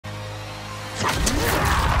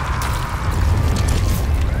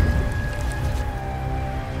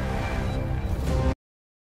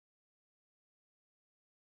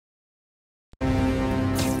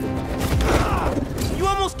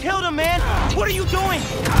What are you doing?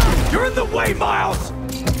 You're in the way, Miles!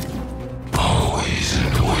 Always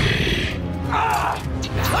in the way.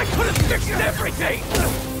 I could have fixed everything!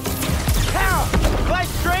 How? By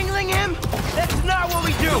strangling him? That's not what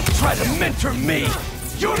we do! Don't try to mentor me!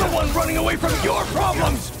 You're the one running away from your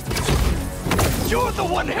problems! You're the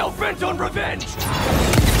one hell-bent on revenge!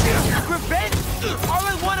 Revenge? All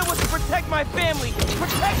I wanted was to protect my family,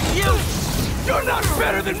 protect you! You're not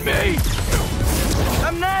better than me!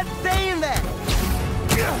 I'm not saying that!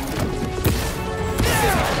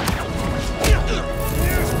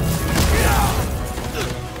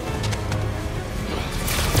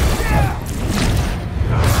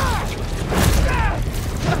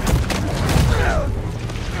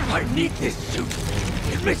 I need this suit.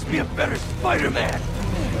 It makes me a better Spider-Man.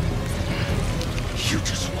 You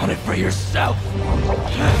just want it for yourself.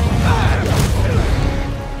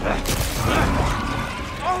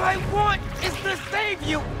 All I want is to save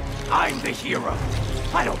you! I'm the hero.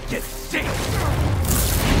 I don't get sick.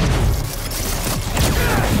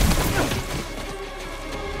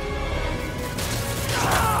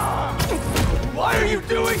 Why are you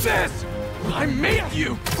doing this? I made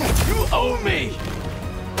you. You owe me.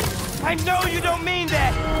 I know you don't mean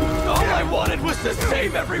that! All I wanted was to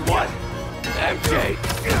save everyone. MJ,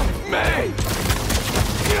 May.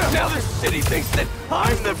 Now the city thinks that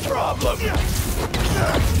I'm the problem. You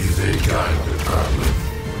think I'm the problem?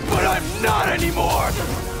 But I'm not anymore.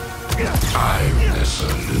 I'm the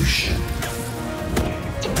solution.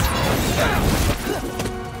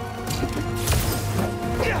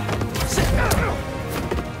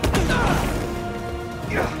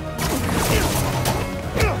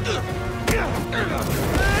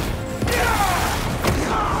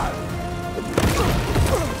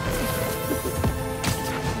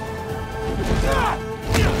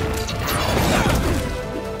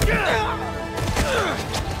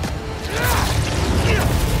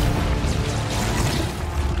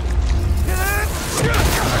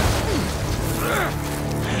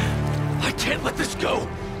 I can't let this go.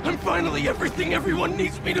 I'm finally everything everyone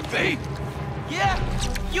needs me to be. Yeah?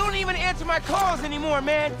 You don't even answer my calls anymore,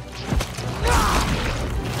 man!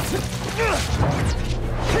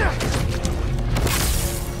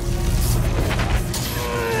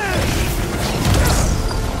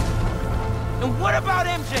 And what about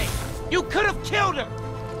MJ? You could have killed her!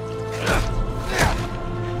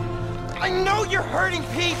 I know you're hurting,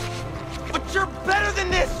 Pete, but you're better than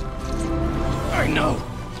this!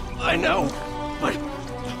 I know, but...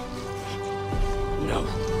 No.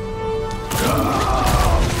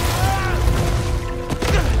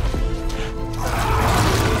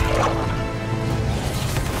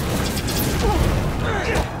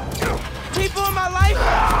 People in my life,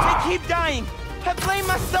 they keep dying. I blame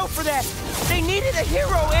myself for that. They needed a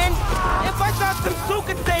hero, and if I thought some suit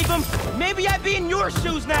could save them, maybe I'd be in your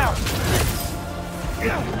shoes now.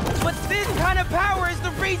 But this kind of power is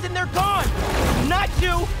the reason they're gone. Not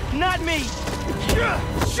you, not me.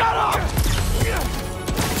 Shut up!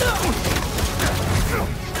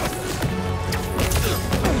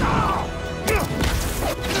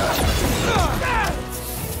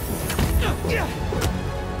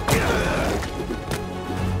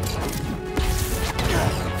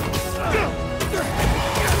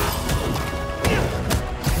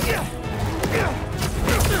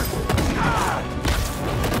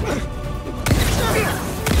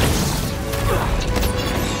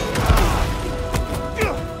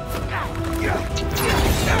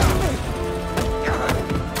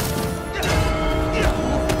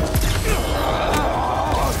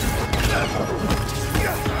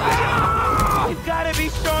 You've got to be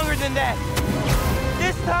stronger than that.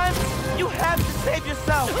 This time, you have to save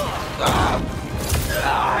yourself.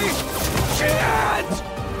 I can't!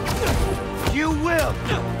 You will.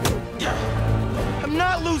 I'm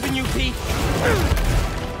not losing you, Pete.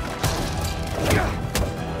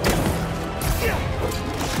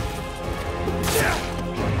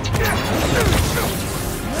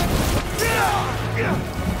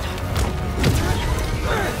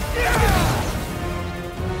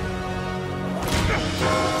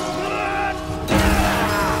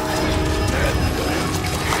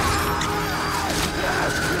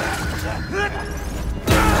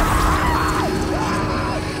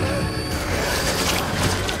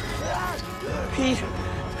 Pete,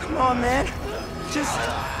 come on, man. Just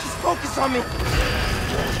focus on me.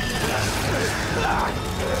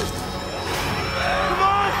 Come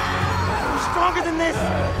on! I'm stronger than this.